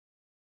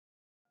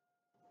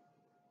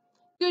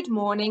Good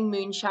morning,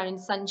 moonshine and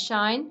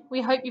sunshine.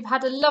 We hope you've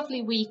had a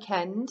lovely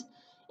weekend.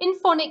 In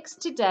phonics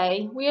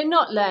today, we are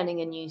not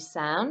learning a new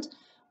sound.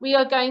 We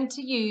are going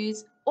to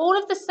use all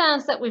of the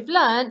sounds that we've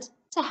learnt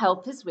to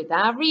help us with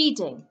our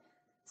reading.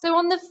 So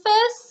on the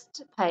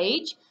first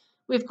page,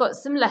 we've got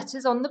some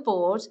letters on the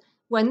board.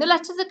 When the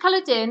letters are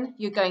coloured in,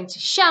 you're going to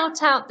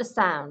shout out the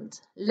sound.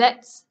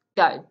 Let's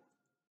go.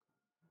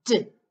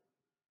 D,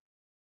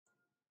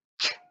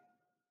 k,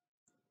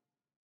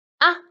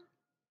 a,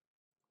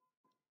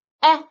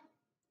 e,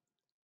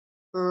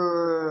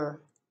 r,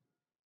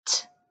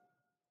 t,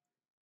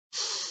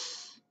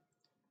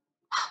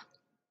 f.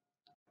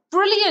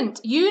 Brilliant!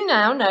 You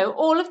now know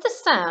all of the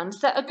sounds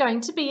that are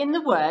going to be in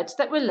the words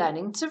that we're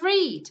learning to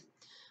read.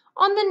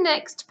 On the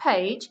next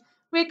page,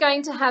 we're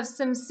going to have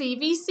some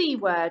CVC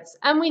words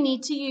and we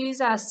need to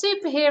use our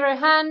superhero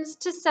hands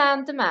to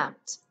sound them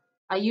out.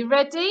 Are you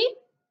ready?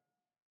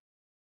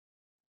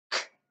 K,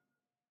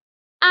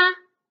 a,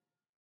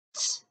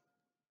 t,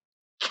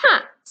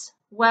 cat.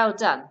 Well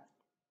done.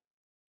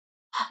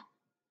 H,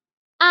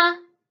 a,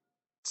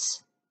 t,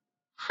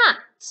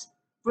 hat.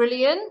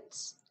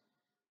 Brilliant.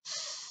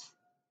 F,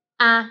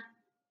 a,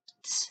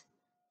 t,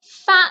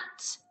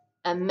 fat.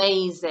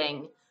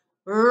 Amazing.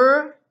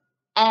 R,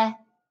 e,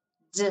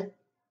 d,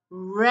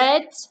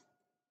 red.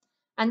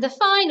 And the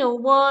final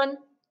one,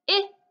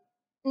 I,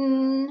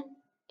 n,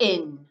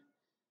 in.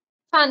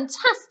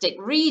 Fantastic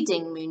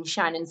reading,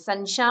 moonshine and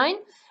sunshine.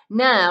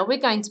 Now we're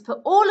going to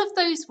put all of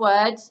those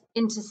words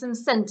into some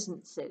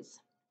sentences.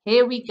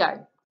 Here we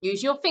go.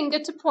 Use your finger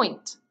to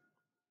point.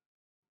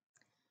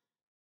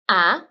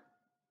 A,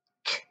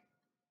 k,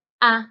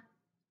 a,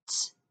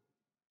 t,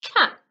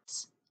 cat.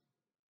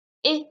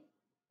 I,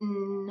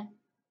 n,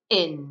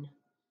 in.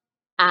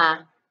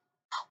 A,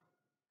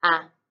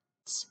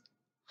 t,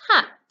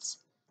 hat.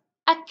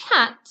 A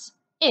cat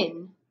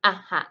in a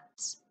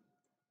hat.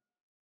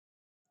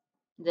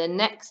 The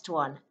next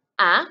one,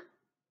 a,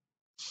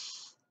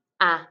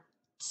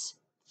 t,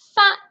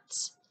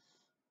 fat.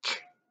 K,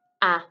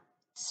 a,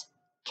 t,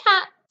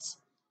 cat.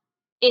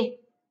 I,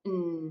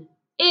 n,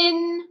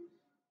 in.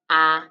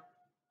 A,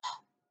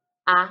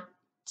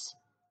 t,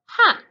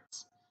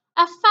 hat.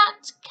 A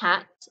fat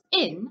cat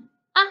in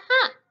a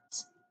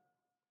hat.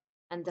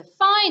 And the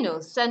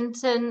final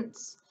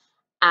sentence,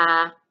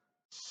 a,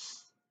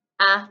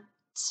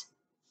 t,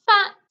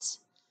 fat.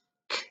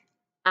 K,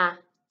 a,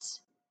 t,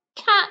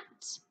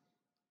 cat.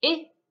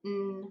 I,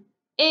 n,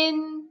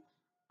 in.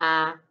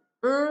 A,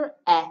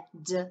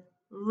 red.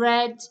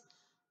 Red.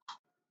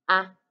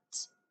 A,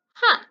 t,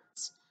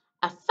 hat.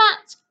 A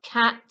fat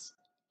cat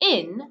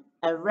in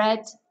a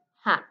red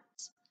hat.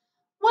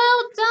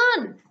 Well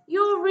done!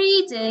 Your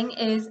reading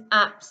is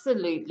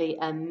absolutely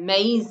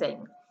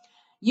amazing.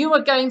 You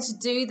are going to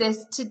do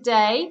this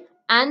today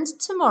and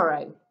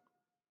tomorrow.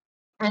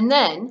 And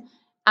then,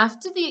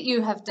 after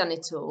you have done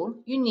it all,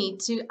 you need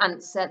to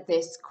answer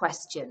this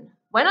question.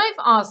 When I've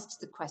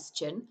asked the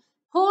question,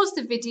 pause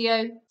the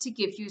video to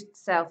give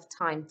yourself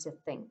time to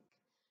think.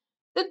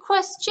 The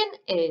question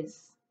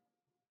is,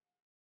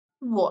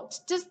 what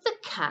does the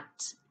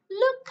cat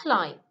look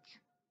like?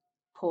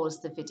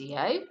 Pause the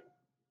video.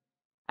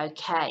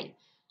 Okay,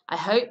 I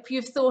hope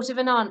you've thought of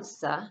an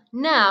answer.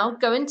 Now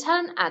go and tell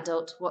an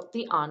adult what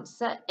the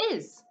answer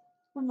is.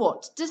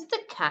 What does the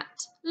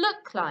cat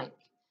look like?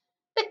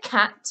 The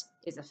cat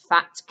is a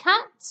fat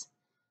cat.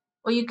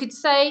 Or you could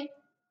say,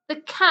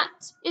 the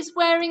cat is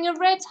wearing a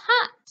red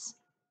hat.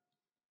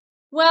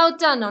 Well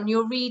done on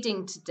your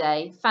reading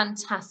today.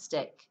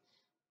 Fantastic.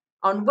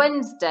 On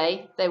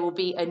Wednesday, there will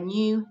be a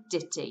new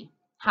ditty.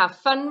 Have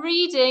fun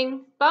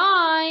reading.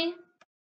 Bye.